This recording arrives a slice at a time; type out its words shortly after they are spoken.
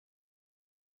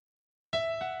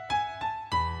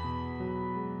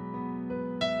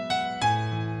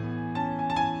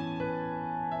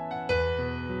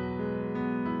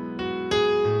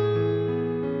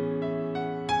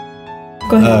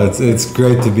Go ahead. It's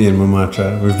great to be in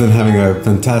Montmartre. We've been having a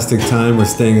fantastic time. We're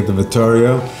staying at the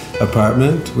Vittorio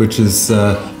apartment, which is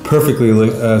perfectly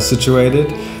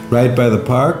situated right by the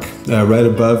park, right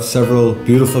above several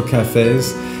beautiful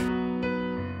cafes.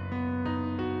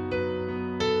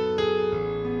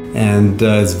 And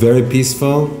it's very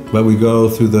peaceful, but we go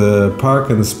through the park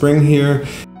in the spring here.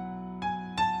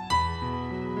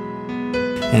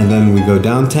 And then we go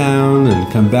downtown and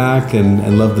come back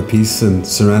and love the peace and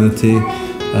serenity.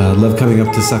 Love coming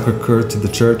up to Sacré-Cœur, to the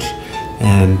church.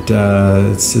 And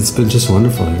it's been just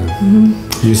wonderful here.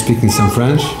 Mm-hmm. You're speaking some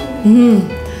French?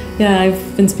 Mm-hmm. Yeah,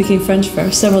 I've been speaking French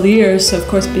for several years, so of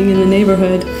course being in the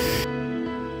neighborhood.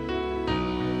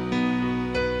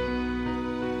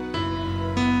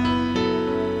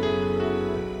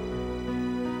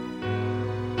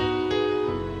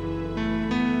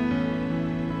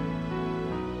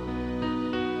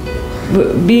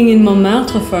 Being in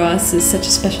Montmartre for us is such a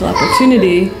special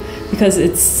opportunity because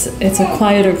it's a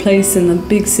quieter place in the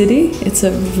big city. It's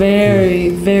a very,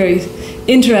 very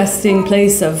interesting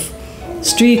place of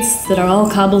streets that are all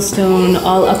cobblestone,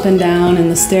 all up and down, and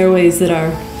the stairways that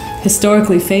are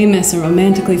historically famous and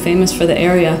romantically famous for the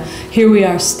area. Here we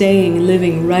are staying,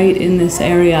 living right in this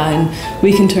area, and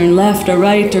we can turn left or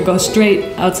right or go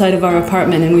straight outside of our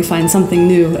apartment and we find something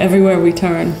new everywhere we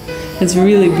turn. It's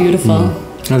really beautiful.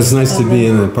 And it's nice to be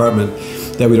in an apartment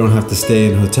that we don't have to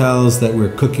stay in hotels, that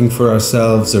we're cooking for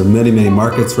ourselves. There are many, many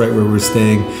markets right where we're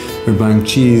staying. We're buying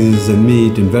cheese and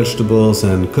meat and vegetables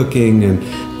and cooking, and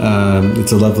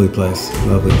it's a lovely place,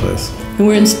 And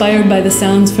we're inspired by the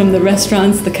sounds from the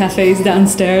restaurants, the cafes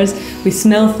downstairs. We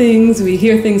smell things, we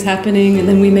hear things happening, and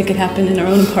then we make it happen in our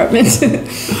own apartment,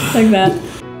 like that.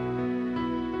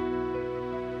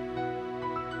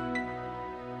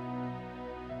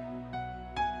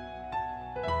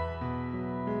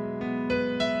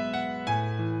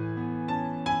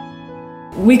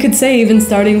 We could say, even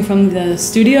starting from the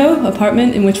studio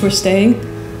apartment in which we're staying,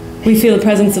 we feel the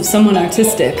presence of someone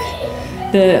artistic.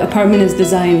 The apartment is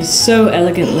designed so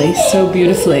elegantly, so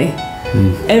beautifully.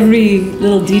 Every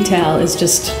little detail is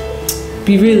just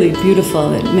really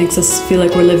beautiful. It makes us feel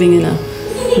like we're living in a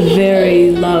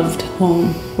very loved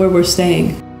home where we're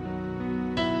staying.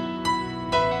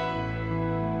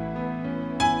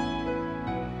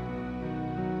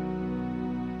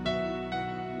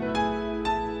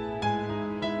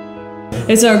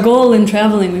 It's our goal in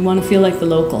traveling. We want to feel like the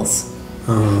locals.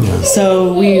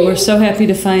 So we were so happy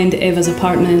to find Eva's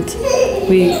apartment.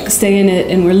 We stay in it,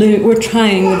 and we're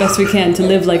trying the best we can to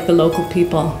live like the local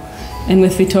people. And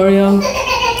with Vittorio, I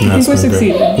think we're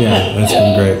succeeding. Yeah, that's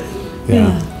been great.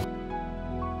 Yeah.